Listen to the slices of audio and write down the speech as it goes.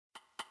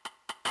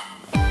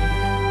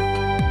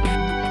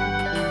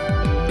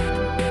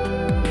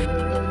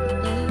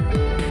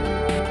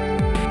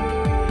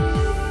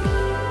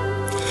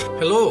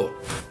Hello,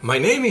 my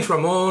name is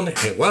Ramon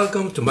and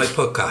welcome to my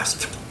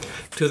podcast.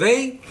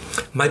 Today,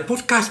 my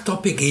podcast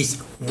topic is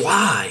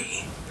why.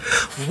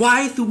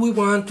 Why do we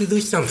want to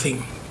do something?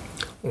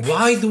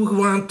 Why do we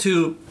want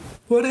to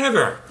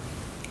whatever?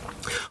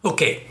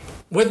 Okay,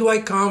 where do I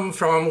come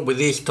from with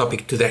this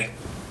topic today?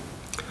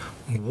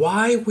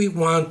 Why we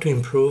want to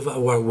improve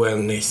our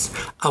wellness,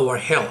 our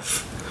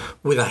health,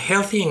 with a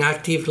healthy and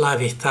active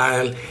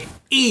lifestyle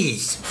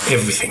is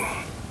everything.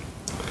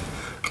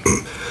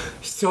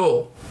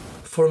 So,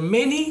 for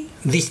many,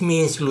 this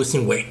means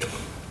losing weight.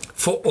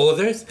 For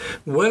others,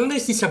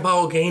 wellness is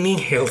about gaining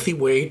healthy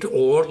weight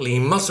or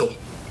lean muscle.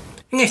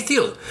 And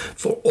still,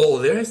 for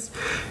others,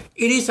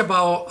 it is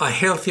about a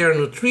healthier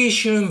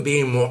nutrition,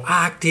 being more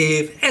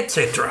active,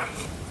 etc.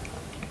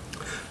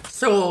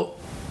 So,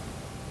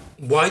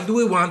 why do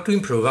we want to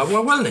improve our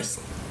wellness?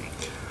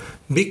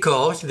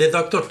 Because the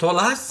doctor told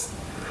us?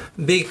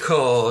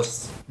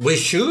 Because we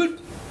should?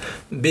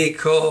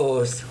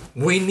 Because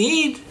we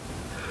need?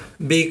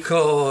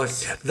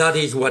 Because that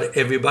is what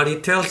everybody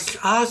tells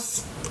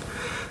us?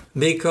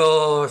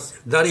 Because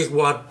that is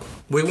what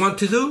we want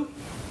to do?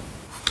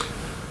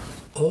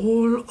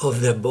 All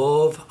of the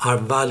above are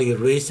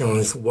valid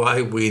reasons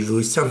why we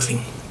do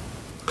something.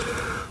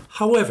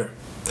 However,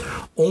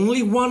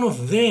 only one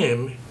of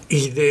them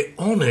is the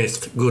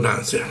honest good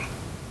answer.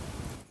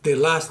 The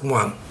last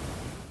one,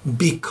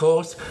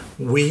 because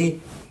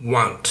we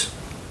want.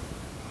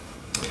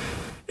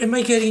 Am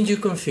I getting you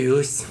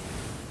confused?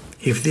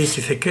 If this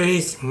is the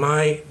case,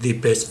 my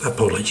deepest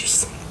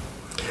apologies.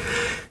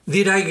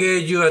 Did I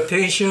get your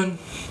attention?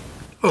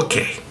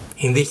 Okay,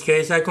 in this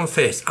case I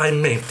confess, I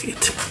meant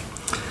it.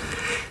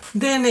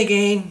 Then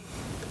again,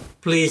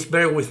 please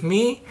bear with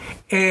me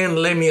and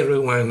let me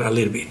rewind a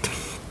little bit.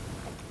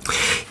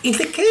 In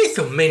the case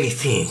of many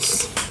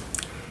things,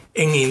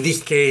 and in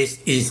this case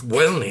is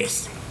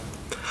wellness,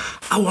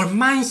 our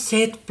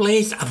mindset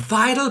plays a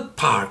vital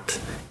part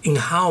in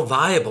how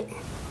viable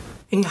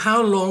and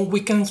how long we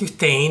can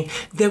sustain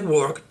the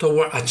work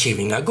toward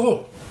achieving a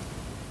goal.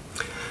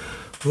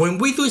 When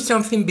we do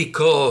something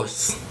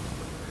because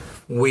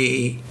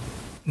we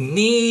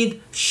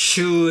need,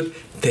 should,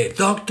 the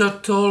doctor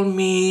told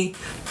me,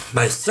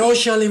 my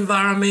social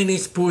environment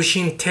is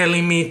pushing,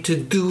 telling me to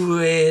do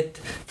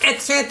it,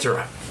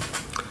 etc.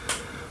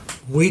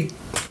 We're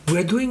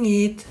doing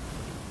it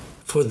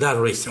for that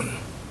reason,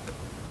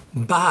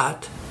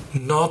 but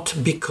not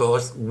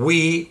because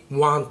we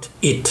want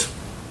it.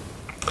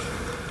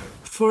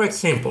 For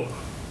example,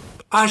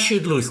 I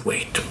should lose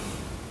weight,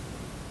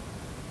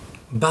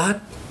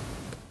 but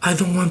I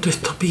don't want to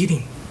stop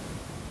eating.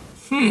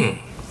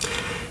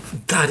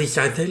 That is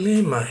a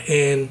dilemma,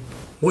 and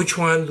which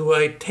one do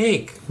I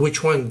take?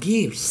 Which one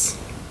gives?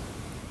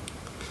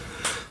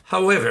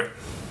 However,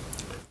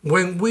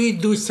 when we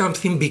do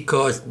something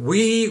because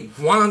we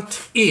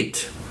want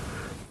it,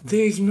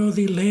 there is no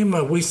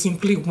dilemma, we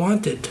simply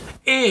want it,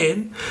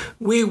 and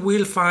we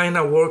will find a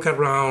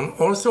workaround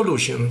or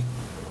solution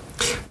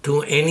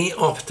to any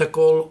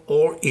obstacle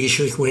or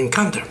issues we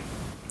encounter.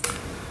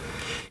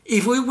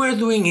 If we were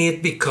doing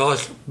it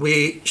because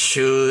we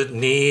should,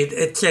 need,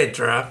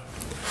 etc.,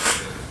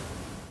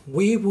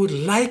 we would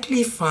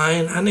likely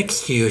find an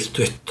excuse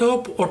to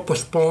stop or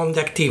postpone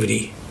the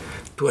activity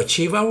to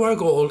achieve our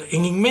goal,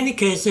 and in many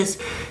cases,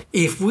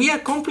 if we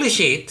accomplish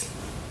it,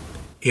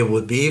 it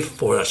would be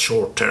for a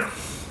short term.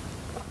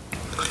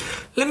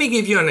 Let me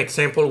give you an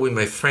example with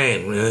my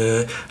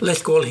friend.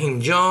 Let's call him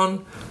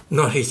John,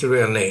 not his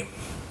real name,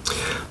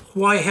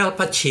 who I helped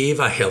achieve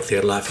a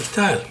healthier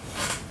lifestyle.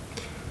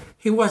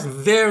 He was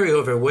very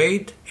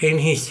overweight and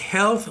his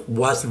health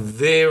was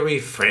very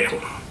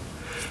frail,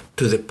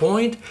 to the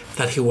point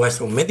that he was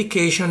on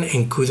medication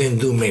and couldn't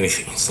do many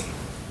things.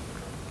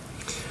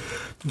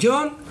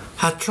 John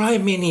had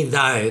tried many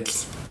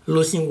diets,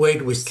 losing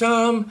weight with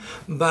some,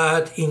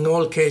 but in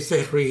all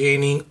cases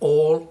regaining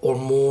all or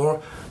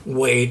more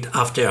weight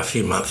after a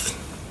few months.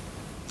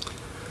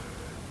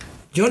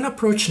 John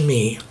approached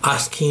me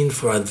asking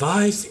for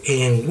advice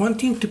and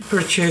wanting to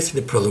purchase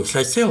the products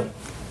I sell.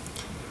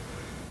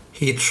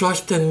 He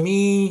trusted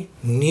me,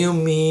 knew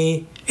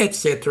me,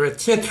 etc.,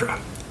 etc.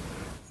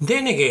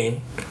 Then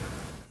again,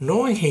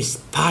 knowing his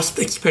past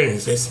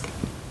experiences,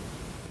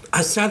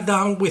 I sat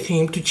down with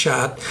him to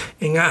chat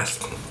and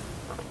asked,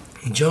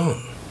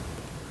 John,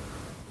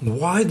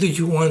 why do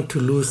you want to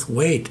lose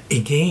weight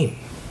again?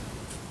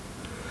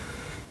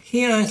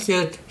 He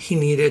answered he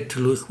needed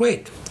to lose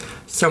weight,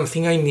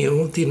 something I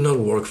knew did not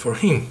work for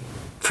him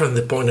from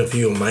the point of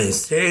view of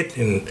mindset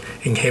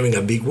and having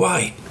a big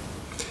why.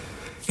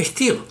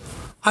 Still,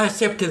 I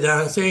accepted the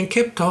answer and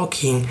kept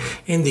talking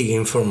and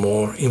digging for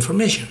more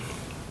information.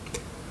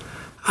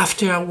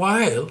 After a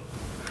while,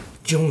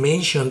 John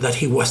mentioned that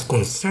he was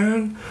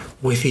concerned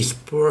with his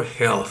poor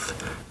health,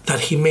 that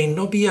he may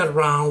not be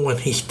around when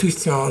his two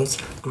sons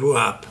grew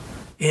up,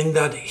 and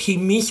that he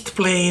missed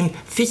playing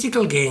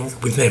physical games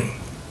with them.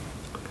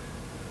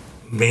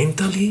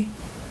 Mentally,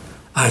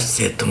 I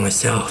said to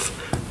myself,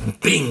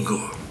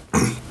 bingo!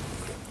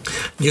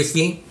 You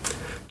see,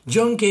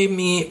 John gave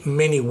me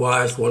many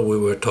whys while we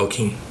were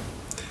talking,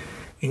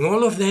 and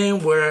all of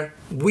them were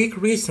weak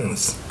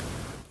reasons,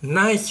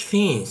 nice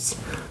things,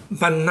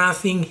 but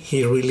nothing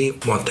he really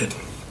wanted.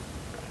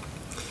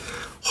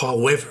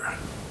 However,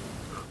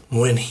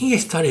 when he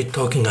started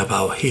talking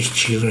about his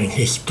children,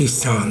 his two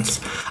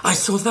sons, I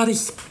saw that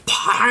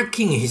spark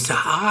in his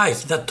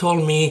eyes that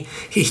told me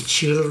his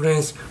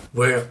children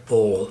were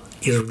all,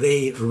 if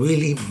they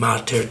really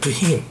mattered to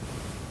him.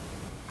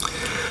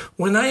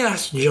 When I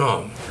asked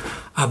John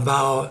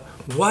about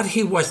what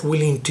he was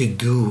willing to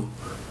do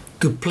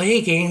to play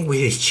again with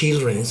his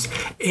children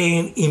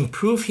and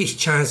improve his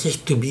chances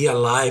to be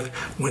alive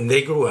when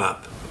they grew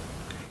up,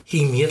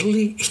 he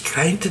immediately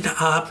straightened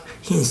up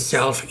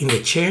himself in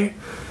the chair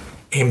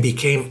and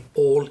became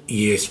all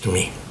ears to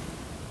me.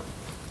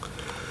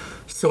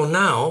 So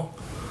now,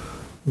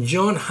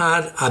 John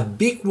had a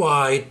big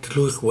why to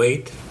lose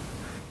weight,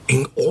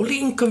 and all the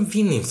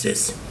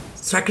inconveniences,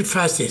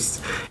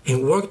 sacrifices,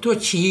 and work to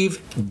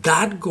achieve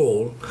that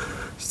goal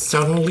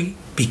suddenly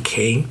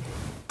became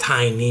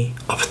tiny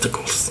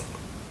obstacles.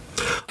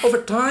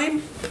 Over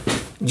time,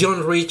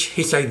 John reached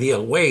his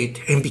ideal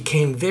weight and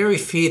became very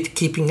fit,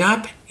 keeping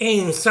up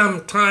and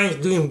sometimes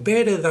doing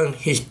better than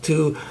his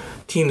two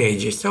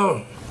teenagers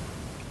on.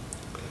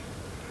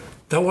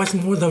 That was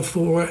more than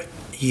 4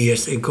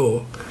 years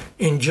ago,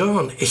 and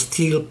John is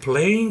still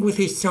playing with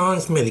his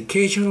son's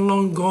medication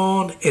long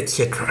gone,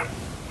 etc.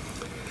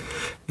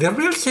 The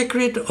real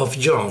secret of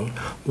John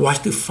was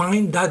to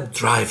find that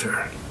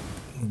driver,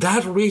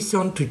 that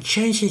reason to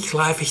change his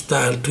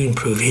lifestyle to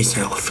improve his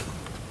health.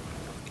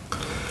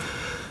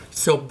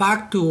 So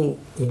back to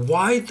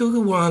why do we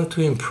want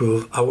to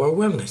improve our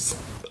wellness,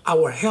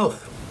 our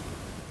health?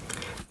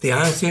 The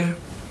answer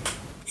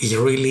is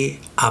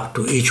really up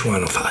to each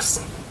one of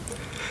us.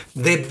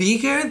 The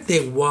bigger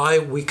the why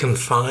we can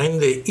find,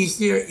 the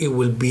easier it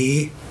will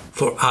be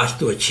for us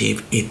to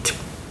achieve it.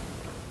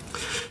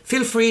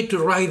 Feel free to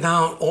write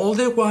down all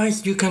the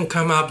whys you can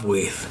come up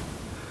with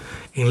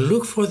and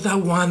look for that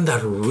one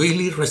that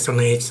really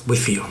resonates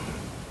with you.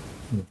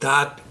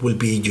 That will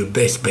be your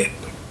best bet.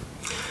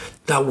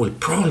 That will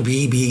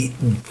probably be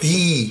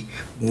the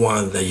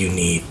one that you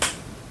need.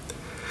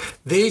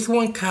 There is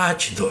one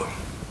catch though.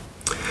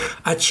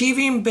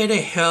 Achieving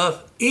better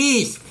health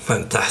is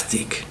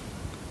fantastic.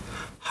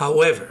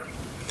 However,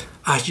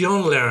 as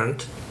John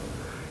learned,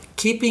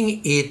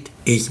 keeping it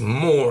is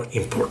more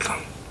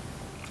important.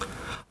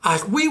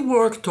 As we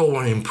work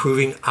toward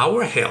improving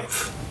our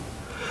health,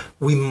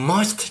 we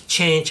must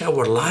change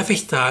our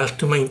lifestyle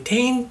to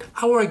maintain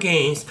our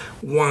gains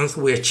once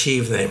we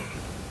achieve them.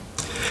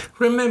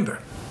 Remember,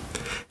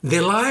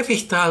 the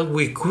lifestyle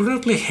we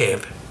currently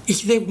have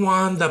is the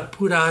one that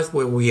put us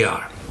where we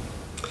are.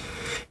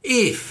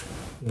 If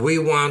we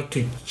want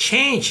to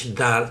change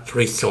that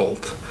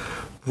result,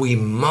 we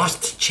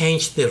must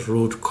change the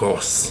root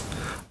cause,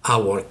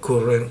 our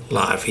current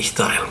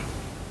lifestyle.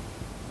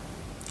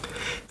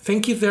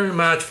 Thank you very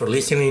much for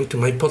listening to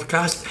my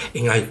podcast,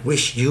 and I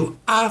wish you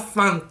a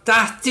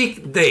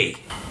fantastic day.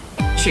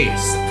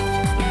 Cheers.